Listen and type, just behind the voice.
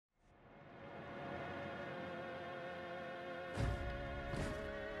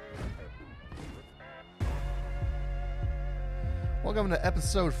Welcome to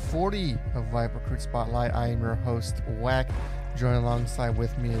episode 40 of Vibe Recruit Spotlight. I am your host, Wack. Joining alongside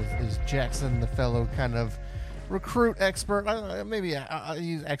with me is Jackson, the fellow kind of recruit expert. Maybe I'll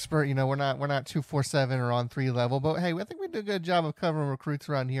use expert. You know, we're not 247 or on 3 level, but hey, I think we do a good job of covering recruits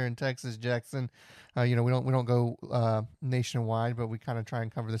around here in Texas, Jackson. We don't go nationwide, but we kind of try and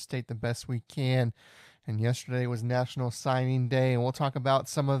cover the state the best we can. And yesterday was National Signing Day, and we'll talk about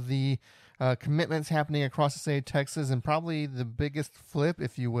some of the commitments happening across the state of Texas, and probably the biggest flip,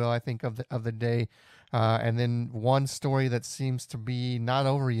 if you will, I think of the day. And then one story that seems to be not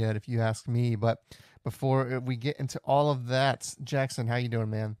over yet, if you ask me. But before we get into all of that, Jackson, how you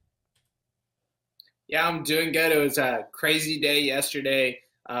doing, man? Yeah, I'm doing good. It was a crazy day yesterday.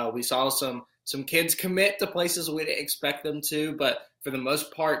 We saw some kids commit to places we didn't expect them to, but for the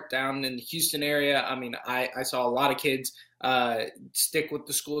most part, down in the Houston area, I mean, I saw a lot of kids stick with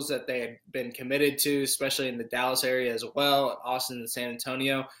the schools that they had been committed to, especially in the Dallas area as well, Austin and San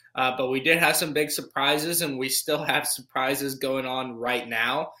Antonio. But we did have some big surprises, and we still have surprises going on right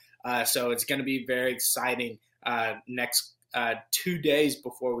now. So it's going to be very exciting next 2 days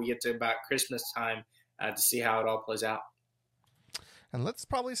before we get to about Christmas time to see how it all plays out. And let's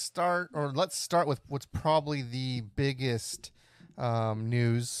start with what's probably the biggest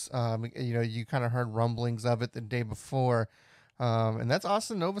news. You kind of heard rumblings of it the day before, and that's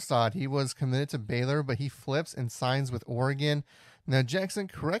Austin Novosad. He was committed to Baylor, but he flips and signs with Oregon. Now, Jackson,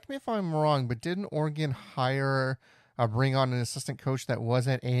 correct me if I'm wrong, but didn't Oregon bring on an assistant coach that was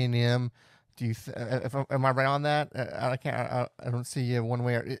at A&M? Am I right on that? I don't see one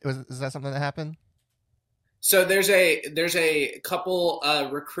way. Is that something that happened? So there's a couple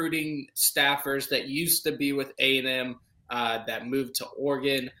recruiting staffers that used to be with A&M that moved to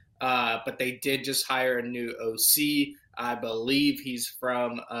Oregon, but they did just hire a new OC. I believe he's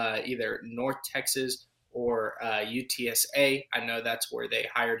from either North Texas or UTSA. I know that's where they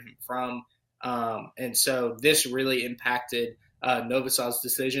hired him from. And so this really impacted Novosad's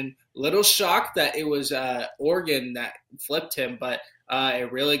decision. Little shocked that it was Oregon that flipped him, but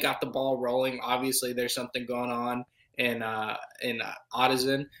it really got the ball rolling. Obviously, there's something going on in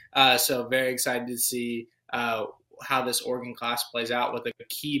Audison. So very excited to see how this Oregon class plays out with a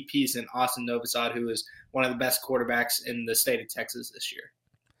key piece in Austin Novosad, who is one of the best quarterbacks in the state of Texas this year.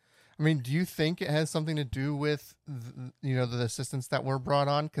 I mean, do you think it has something to do with, the assistants that were brought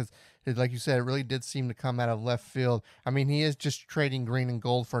on? Because, like you said, it really did seem to come out of left field. I mean, he is just trading green and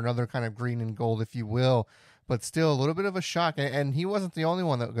gold for another kind of green and gold, if you will. But still, a little bit of a shock. And he wasn't the only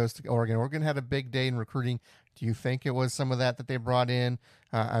one that goes to Oregon. Oregon had a big day in recruiting. Do you think it was some of that they brought in?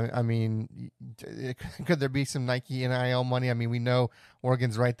 I mean, could there be some Nike NIL money? I mean, we know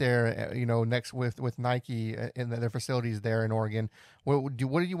Oregon's right there, next with Nike in their facilities there in Oregon. What do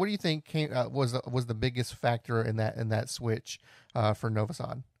you think was the biggest factor in that switch for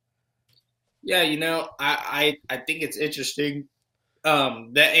Novosad? Yeah, I think it's interesting.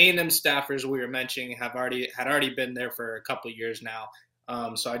 The A&M staffers we were mentioning had already been there for a couple of years now.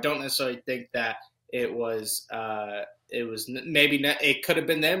 So I don't necessarily think that it was it could have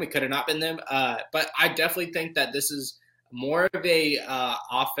been them, it could have not been them. But I definitely think that this is more of a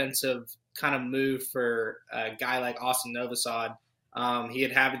offensive kind of move for a guy like Austin Novosad.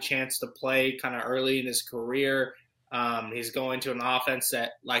 He'd have a chance to play kind of early in his career. He's going to an offense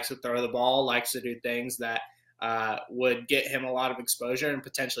that likes to throw the ball, likes to do things that would get him a lot of exposure and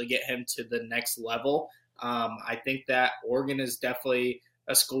potentially get him to the next level. I think that Oregon is definitely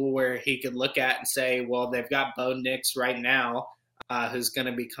a school where he could look at and say, well, they've got Bo Nix right now, who's going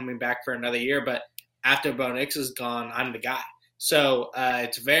to be coming back for another year. But after Bo Nix is gone, I'm the guy. So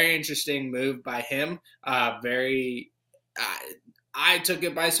it's a very interesting move by him. I took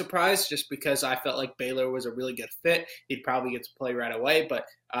it by surprise just because I felt like Baylor was a really good fit. He'd probably get to play right away. But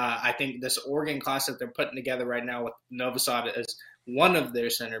I think this Oregon class that they're putting together right now with Novosad as one of their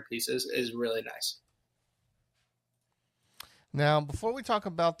centerpieces is really nice. Now, before we talk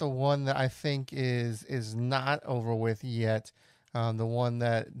about the one that I think is not over with yet, the one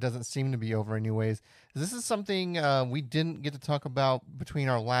that doesn't seem to be over anyways, this is something we didn't get to talk about between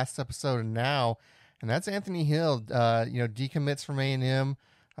our last episode and now, and that's Anthony Hill. Decommits from A&M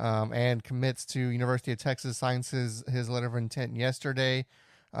and commits to University of Texas. Signs his letter of intent yesterday.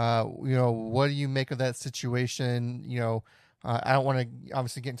 What do you make of that situation? I don't want to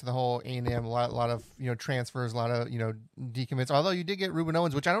obviously get into the whole A&M, a lot of transfers, a lot of decommits. Although you did get Ruben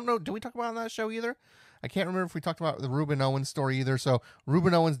Owens, which I don't know. Did we talk about on that show either? I can't remember if we talked about the Ruben Owens story either. So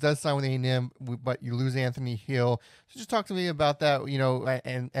Ruben Owens does sign with A&M, but you lose Anthony Hill. So just talk to me about that,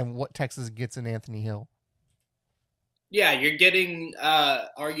 and what Texas gets in Anthony Hill. Yeah, you're getting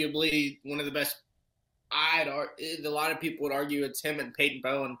arguably one of the best A lot of people would argue it's him and Peyton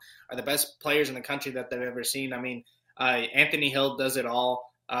Bowen are the best players in the country that they've ever seen. I mean, Anthony Hill does it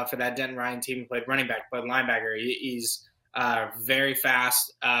all for that Denton Ryan team. He played running back, played linebacker. He's very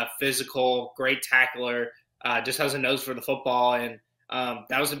fast, physical, great tackler, just has a nose for the football. And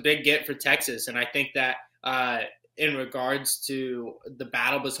that was a big get for Texas. And I think that in regards to the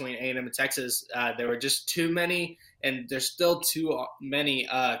battle between A&M and Texas, there were just too many, and there's still too many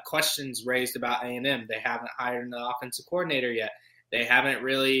questions raised about A&M. They haven't hired an offensive coordinator yet. They haven't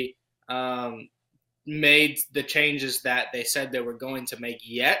really made the changes that they said they were going to make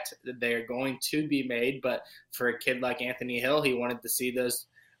yet. They're going to be made, but for a kid like Anthony Hill, he wanted to see those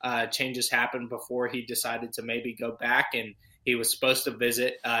changes happen before he decided to maybe go back. And he was supposed to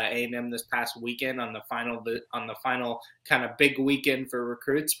visit A&M this past weekend on the final kind of big weekend for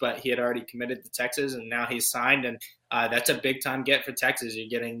recruits, but he had already committed to Texas, and now he's signed, and that's a big time get for Texas. You're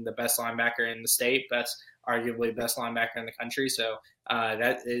getting the best linebacker in the state, arguably best linebacker in the country. So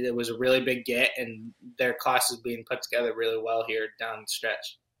that it was a really big get, and their class is being put together really well here down the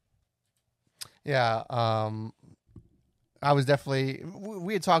stretch. Yeah, I was definitely.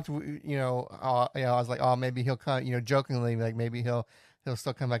 We had talked. I was like, oh, maybe he'll come. Jokingly, like maybe he'll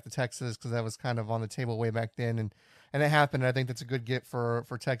still come back to Texas because that was kind of on the table way back then, and it happened. I think that's a good get for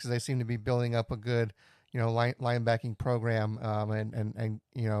Texas. They seem to be building up a good, linebacking program, and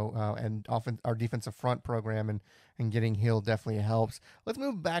often our defensive front program, and getting Hill definitely helps. Let's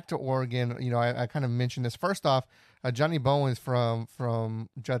move back to Oregon. I kind of mentioned this. First off, Johnny Bowens from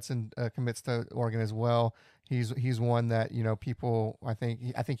Judson commits to Oregon as well. He's one that people. I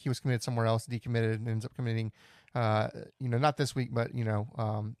think he was committed somewhere else, decommitted, and ends up committing. Not this week, but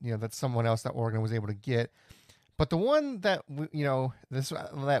that's someone else that Oregon was able to get. But the one that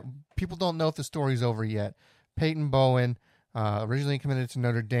that people don't know if the story's over yet. Peyton Bowen, originally committed to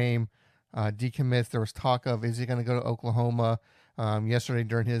Notre Dame, decommits. There was talk of, is he going to go to Oklahoma? Yesterday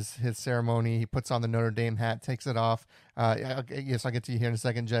during his ceremony, he puts on the Notre Dame hat, takes it off. Yes, I'll get to you here in a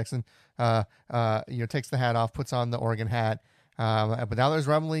second, Jackson. Takes the hat off, puts on the Oregon hat. But now there's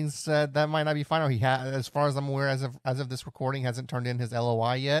rumblings that might not be final. He as far as I'm aware, as of this recording, hasn't turned in his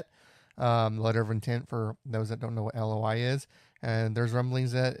LOI yet. Letter of intent for those that don't know what LOI is. And there's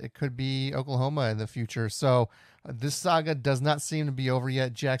rumblings that it could be Oklahoma in the future. So this saga does not seem to be over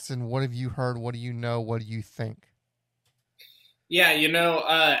yet. Jackson, what have you heard? What do you know? What do you think? Yeah,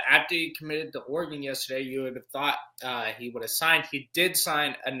 after he committed to Oregon yesterday, you would have thought he would have signed. He did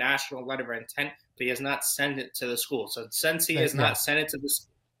sign a national letter of intent, but he has not sent it to the school. So since he has not sent it to the school.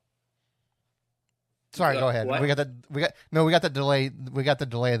 Sorry, go ahead. What? We got the delay. We got the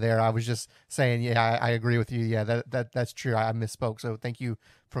delay there. I was just saying, yeah, I agree with you. Yeah, that's true. I misspoke. So thank you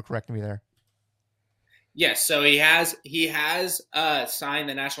for correcting me there. Yes, so he has signed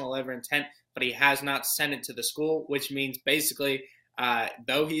the national letter of intent, but he has not sent it to the school, which means basically,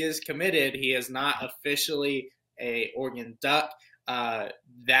 though he is committed, he is not officially a Oregon Duck. That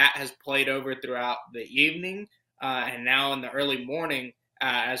has played over throughout the evening, and now in the early morning,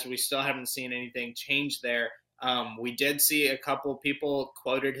 as we still haven't seen anything change there. We did see a couple people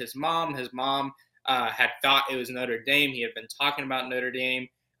quoted his mom. His mom had thought it was Notre Dame. He had been talking about Notre Dame.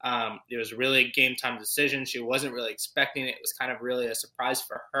 It was really a game time decision. She wasn't really expecting it. It was kind of really a surprise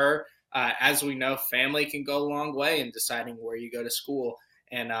for her. As we know, family can go a long way in deciding where you go to school.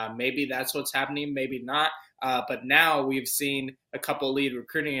 And maybe that's what's happening, maybe not. But now we've seen a couple lead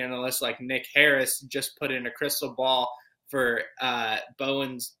recruiting analysts like Nick Harris just put in a crystal ball for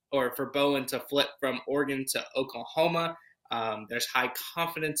Bowen to flip from Oregon to Oklahoma. There's high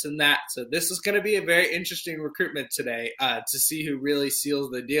confidence in that. So this is going to be a very interesting recruitment today to see who really seals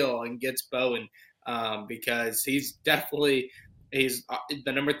the deal and gets Bowen because he's the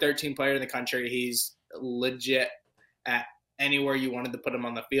number 13 player in the country. He's legit at anywhere you wanted to put him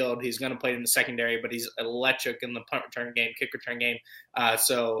on the field. He's going to play in the secondary, but he's electric in the punt return game, kick return game.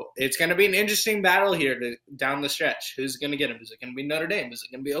 So it's going to be an interesting battle here down the stretch. Who's going to get him? Is it going to be Notre Dame? Is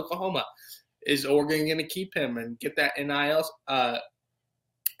it going to be Oklahoma? Is Oregon going to keep him and get that NIL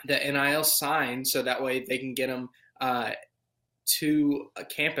signed so that way they can get him to a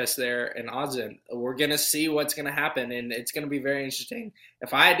campus there in Austin? We're going to see what's going to happen, and it's going to be very interesting.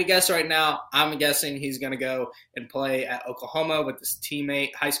 If I had to guess right now, I'm guessing he's going to go and play at Oklahoma with his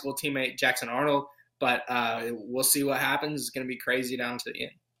high school teammate, Jackson Arnold. But we'll see what happens. It's going to be crazy down to the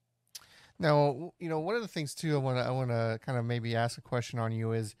end. Now, one of the things, too, I want to kind of maybe ask a question on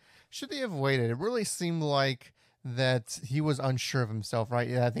you is, should they have waited? It really seemed like that he was unsure of himself, right?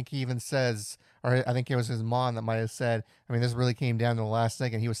 Yeah, I think he even says, or I think it was his mom that might have said, I mean, this really came down to the last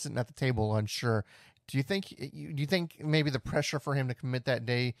second. He was sitting at the table unsure. Do you think maybe the pressure for him to commit that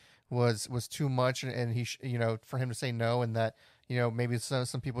day was too much, and for him to say no, and that maybe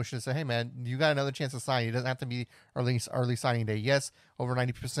some people should say, hey man, you got another chance to sign. It doesn't have to be early signing day. Yes, over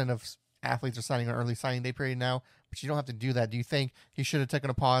 90% of athletes are signing on early signing day period now, but you don't have to do that. Do you think he should have taken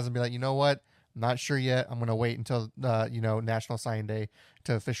a pause and be like, you know what? I'm not sure yet. I'm going to wait until National Signing Day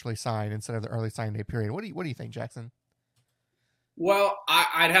to officially sign instead of the early signing day period. What do you think, Jackson? Well,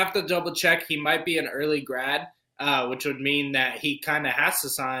 I'd have to double check. He might be an early grad, which would mean that he kind of has to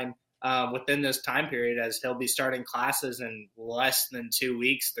sign within this time period, as he'll be starting classes in less than 2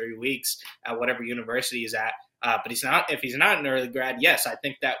 weeks, 3 weeks at whatever university he's at. But he's not. If he's not an early grad, yes, I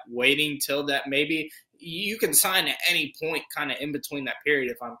think that waiting till that, maybe you can sign at any point, kind of in between that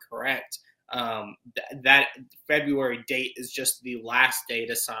period, if I'm correct. That February date is just the last day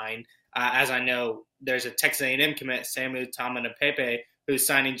to sign. As I know, there's a Texas A&M commit, Samu Tamanapepe, who's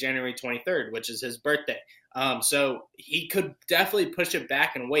signing January 23rd, which is his birthday. So he could definitely push it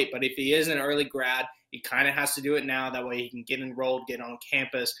back and wait. But if he is an early grad, he kind of has to do it now. That way he can get enrolled, get on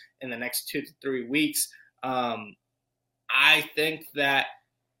campus in the next 2 to 3 weeks. I think that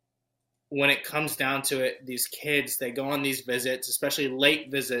when it comes down to it, these kids, they go on these visits, especially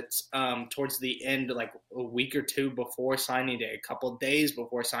late visits, towards the end, like a week or two before signing day, a couple of days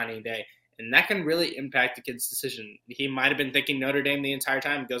before signing day. And that can really impact the kid's decision. He might have been thinking Notre Dame the entire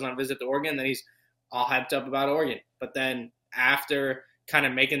time, goes on a visit to Oregon, then he's all hyped up about Oregon. But then after kind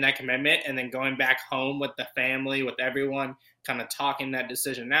of making that commitment and then going back home with the family, with everyone, kind of talking that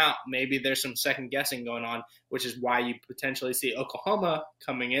decision out, maybe there's some second guessing going on, which is why you potentially see Oklahoma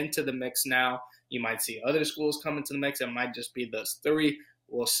coming into the mix now. You might see other schools come into the mix. It might just be those three.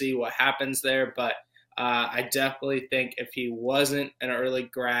 We'll see what happens there. But I definitely think if he wasn't an early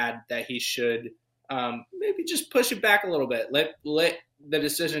grad, that he should maybe just push it back a little bit. Let the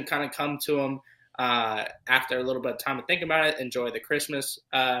decision kind of come to him after a little bit of time to think about it. Enjoy Christmas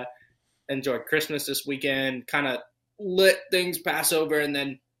this weekend. Kind of let things pass over and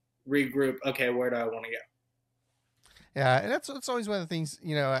then regroup. Okay, where do I want to go? Yeah, and it's always one of the things,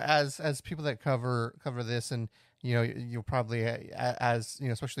 as people that cover this, and you'll probably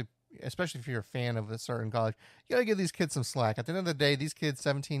especially if you're a fan of a certain college, you got to give these kids some slack. At the end of the day, these kids,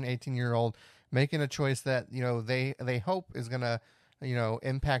 17, 18-year-old, making a choice that they hope is gonna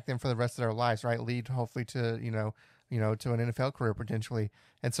impact them for the rest of their lives, right? Lead hopefully to to an NFL career potentially.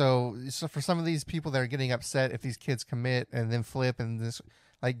 And so for some of these people that are getting upset if these kids commit and then flip and this,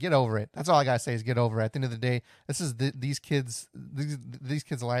 like, get over it. That's all I gotta say is get over it. At the end of the day, this is these kids'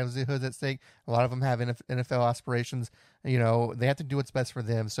 livelihoods at stake. A lot of them have NFL aspirations. They have to do what's best for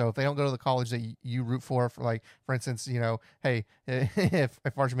them. So if they don't go to the college that you root for like for instance, hey, if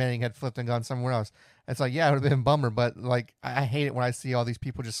Arch Manning had flipped and gone somewhere else, it's like, yeah, it would have been a bummer. But like, I hate it when I see all these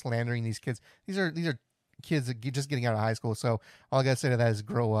people just slandering these kids. These are kids that just getting out of high school. So all I gotta say to that is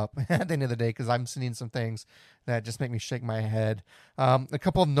grow up at the end of the day, because I'm seeing some things that just make me shake my head. A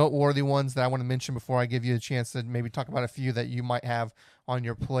couple of noteworthy ones that I want to mention before I give you a chance to maybe talk about a few that you might have on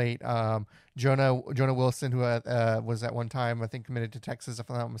your plate. Jonah Wilson, who was at one time, I think, committed to Texas, if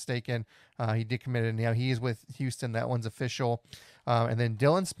I'm not mistaken. He did commit, and now he is with Houston. That one's official. And then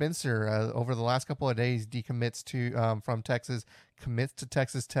Dylan Spencer, over the last couple of days, decommits from Texas, commits to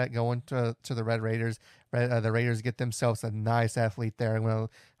Texas Tech, going to the Red Raiders. The Raiders get themselves a nice athlete there.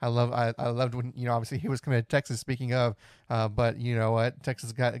 I loved when obviously he was committed to Texas. Speaking of, but you know what,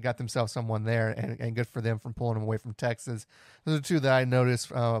 Texas got themselves someone there, and good for them from pulling him away from Texas. Those are two that I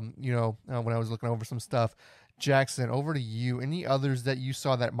noticed. When I was looking over some stuff. Jackson, over to you. Any others that you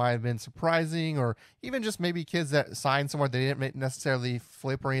saw that might have been surprising, or even just maybe kids that signed somewhere they didn't necessarily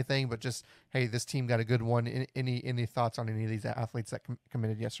flip or anything, but just, hey, this team got a good one. Any thoughts on any of these athletes that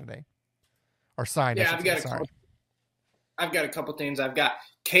committed yesterday or signed? Yeah, I've got a couple things. I've got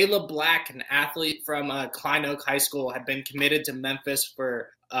Caleb Black, an athlete from Klein Oak High School, had been committed to Memphis for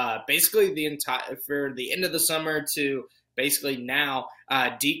basically the end of the summer to basically now.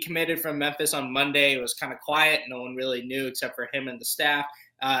 Decommitted from Memphis on Monday. It was kind of quiet. No one really knew except for him and the staff.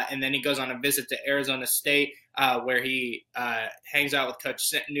 And then he goes on a visit to Arizona State, where he hangs out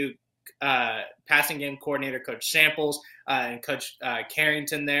with new passing game coordinator Coach Samples and Coach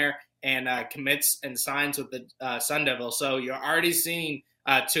Carrington there, and commits and signs with the Sun Devils. So you're already seeing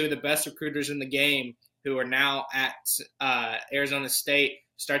two of the best recruiters in the game, who are now at Arizona State,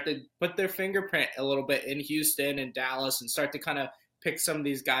 start to put their fingerprint a little bit in Houston and Dallas, and start to kind of pick some of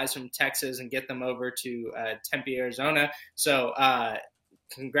these guys from Texas and get them over to Tempe, Arizona. So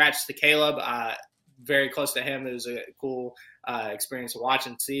congrats to Caleb. Very close to him. It was a cool experience to watch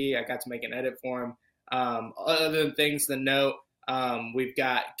and see. I got to make an edit for him. Other things to note, we've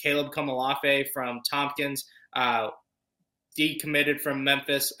got Caleb Komalafe from Tompkins. decommitted from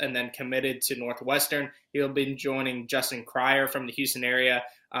Memphis and then committed to Northwestern. He'll be joining Justin Cryer from the Houston area.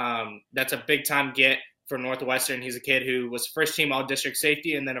 That's a big time get for Northwestern. He's a kid who was first team all district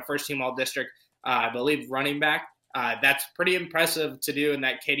safety and then a first team all district, I believe, running back. That's pretty impressive to do in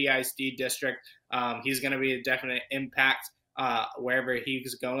that KDISD district. He's going to be a definite impact wherever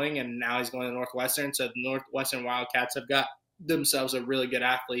he's going, and now he's going to Northwestern. So the Northwestern Wildcats have got themselves a really good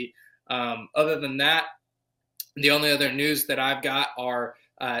athlete. Other than that, the only other news that I've got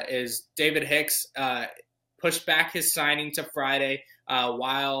is David Hicks pushed back his signing to Friday.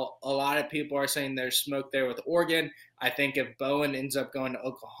 While a lot of people are saying there's smoke there with Oregon, I think if Bowen ends up going to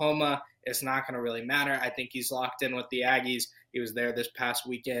Oklahoma, it's not going to really matter. I think he's locked in with the Aggies. He was there this past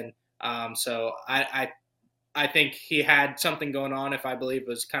weekend. So I think he had something going on, if I believe it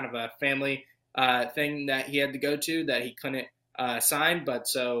was kind of a family thing that he had to go to that he couldn't sign. But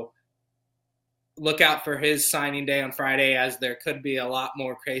so look out for his signing day on Friday, as there could be a lot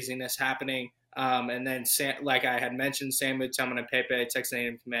more craziness happening. And then, like I had mentioned, Samu Tamanapepe, Texas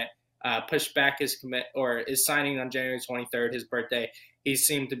A&M commit, pushed back his commit or is signing on January 23rd, his birthday. He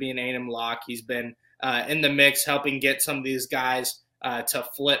seemed to be an A&M lock. He's been in the mix, helping get some of these guys to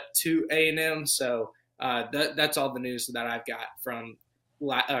flip to A&M. So that's all the news that I've got from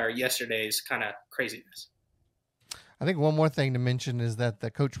yesterday's kind of craziness. I think one more thing to mention is that the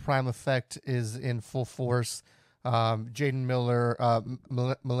Coach Prime effect is in full force. Jaden Milliner,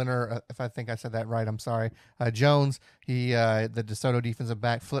 if I think I said that right, I'm sorry. Jones, the DeSoto defensive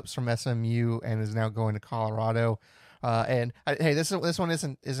back, flips from SMU and is now going to Colorado. Hey, this one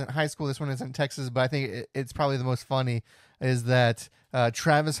isn't high school. This one isn't Texas, but I think it's probably the most funny is that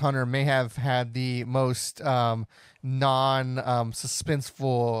Travis Hunter may have had the most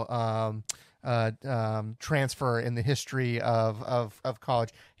non-suspenseful transfer in the history of college.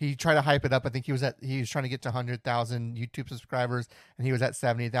 He tried to hype it up. I think he was trying to get to 100,000 YouTube subscribers, and he was at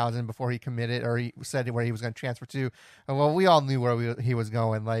 70,000 before he committed, or he said where he was going to transfer to. Well, we all knew where he was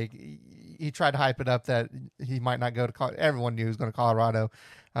going. Like, he tried to hype it up that he might not go to college. Everyone knew he was going to Colorado.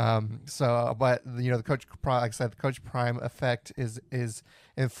 But the Coach, like I said, the Coach Prime effect is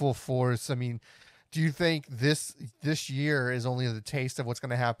in full force. I mean, do you think this year is only the taste of what's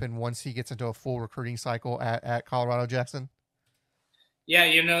going to happen once he gets into a full recruiting cycle at Colorado, Jackson? Yeah,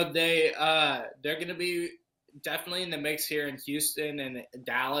 they're going to be definitely in the mix here in Houston and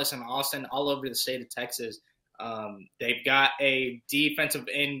Dallas and Austin, all over the state of Texas. They've got a defensive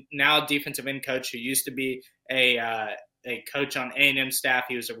end coach who used to be a coach on A&M staff.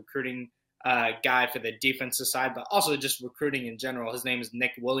 He was a recruiting guy for the defensive side, but also just recruiting in general. His name is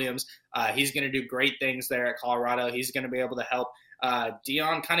Nick Williams. He's going to do great things there at Colorado. He's going to be able to help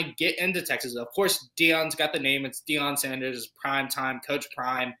Deion kind of get into Texas. Of course, Deion's got the name. It's Deion Sanders, prime time, Coach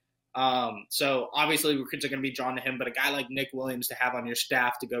Prime. So obviously recruits are going to be drawn to him, but a guy like Nick Williams to have on your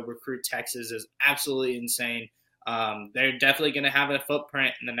staff to go recruit Texas is absolutely insane. They're definitely going to have a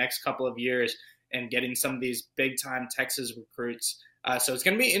footprint in the next couple of years and getting some of these big-time Texas recruits. So it's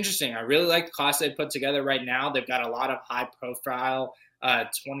going to be interesting. I really like the class they put together right now. They've got a lot of high-profile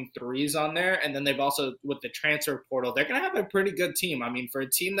 23s on there, and then they've also, with the transfer portal, they're going to have a pretty good team. I mean, for a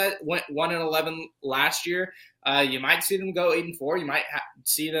team that went 1-11 last year, you might see them go 8-4. You might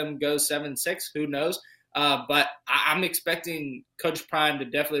see them go 7-6. Who knows? But I'm expecting Coach Prime to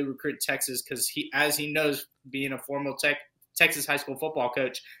definitely recruit Texas because as he knows, being a former Texas high school football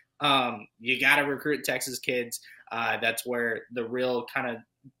coach, you got to recruit Texas kids. That's where the real kind of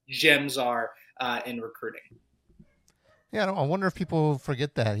gems are in recruiting. Yeah, I wonder if people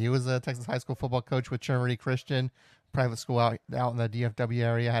forget that. He was a Texas high school football coach with Trinity Christian, private school out in the DFW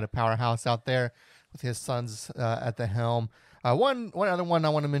area, had a powerhouse out there with his sons at the helm. One other one I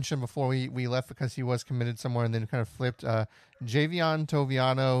want to mention before we left, because he was committed somewhere and then kind of flipped. Javion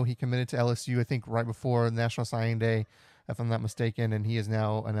Toviano, he committed to LSU, I think, right before National Signing Day, if I'm not mistaken, and he is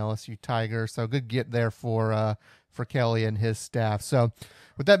now an LSU Tiger. So good get there for Kelly and his staff. So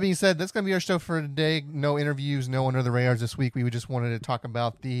with that being said, that's going to be our show for today. No interviews, no under the radars this week. We just wanted to talk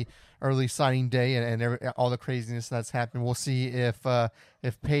about the early signing day and all the craziness that's happened. We'll see if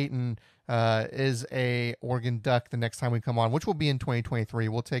Peyton is a Oregon Duck the next time we come on, which will be in 2023.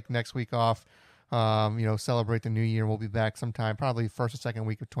 We'll take next week off, celebrate the new year. We'll be back sometime, probably first or second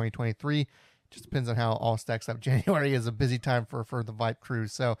week of 2023. Just depends on how all stacks up. January is a busy time for the Vibe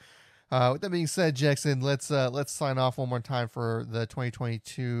Cruise. So with that being said, Jackson, let's sign off one more time for the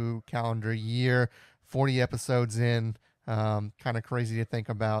 2022 calendar year. 40 episodes in, kind of crazy to think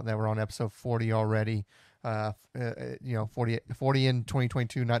about that we're on episode 40 already. 40 in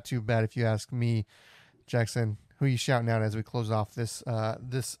 2022, not too bad if you ask me. Jackson, who are you shouting out as we close off this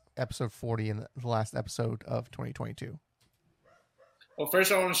episode 40 and the last episode of 2022? Well,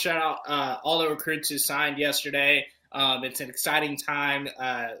 first I want to shout out all the recruits who signed yesterday. It's an exciting time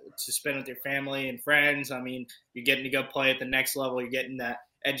to spend with your family and friends. I mean, you're getting to go play at the next level. You're getting that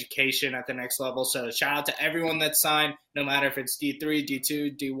education at the next level. So shout out to everyone that signed, no matter if it's D3,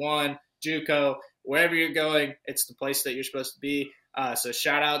 D2, D1, JUCO, wherever you're going, it's the place that you're supposed to be. So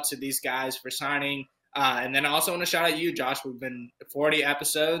shout out to these guys for signing. And then I also want to shout out you, Josh. We've been 40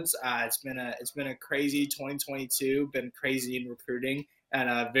 episodes. It's been a crazy 2022, been crazy in recruiting,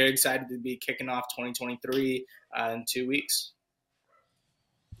 and very excited to be kicking off 2023 in 2 weeks.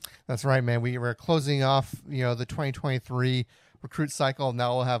 That's right, man. We were closing off, the 2023 recruit cycle.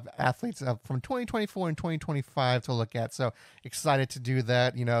 Now we'll have athletes from 2024 and 2025 to look at. So excited to do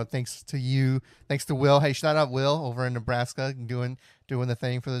that. Thanks to you. Thanks to Will. Hey, shout out Will over in Nebraska doing the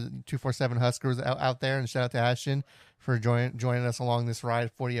thing for the 247 Huskers out there. And shout out to Ashton for joining us along this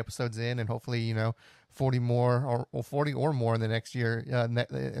ride, 40 episodes in, and hopefully, 40 more or 40 or more in the next year,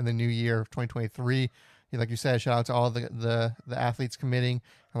 in the new year of 2023. Like you said, shout out to all the athletes committing.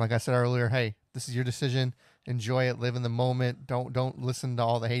 And like I said earlier, hey, this is your decision. Enjoy it. Live in the moment. Don't listen to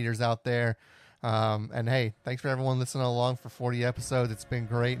all the haters out there. And hey, thanks for everyone listening along for 40 episodes. It's been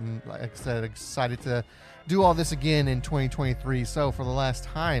great. And like I said, excited to do all this again in 2023. So for the last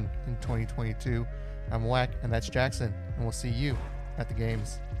time in 2022, I'm Wack, and that's Jackson. And we'll see you at the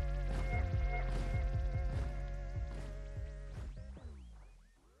games.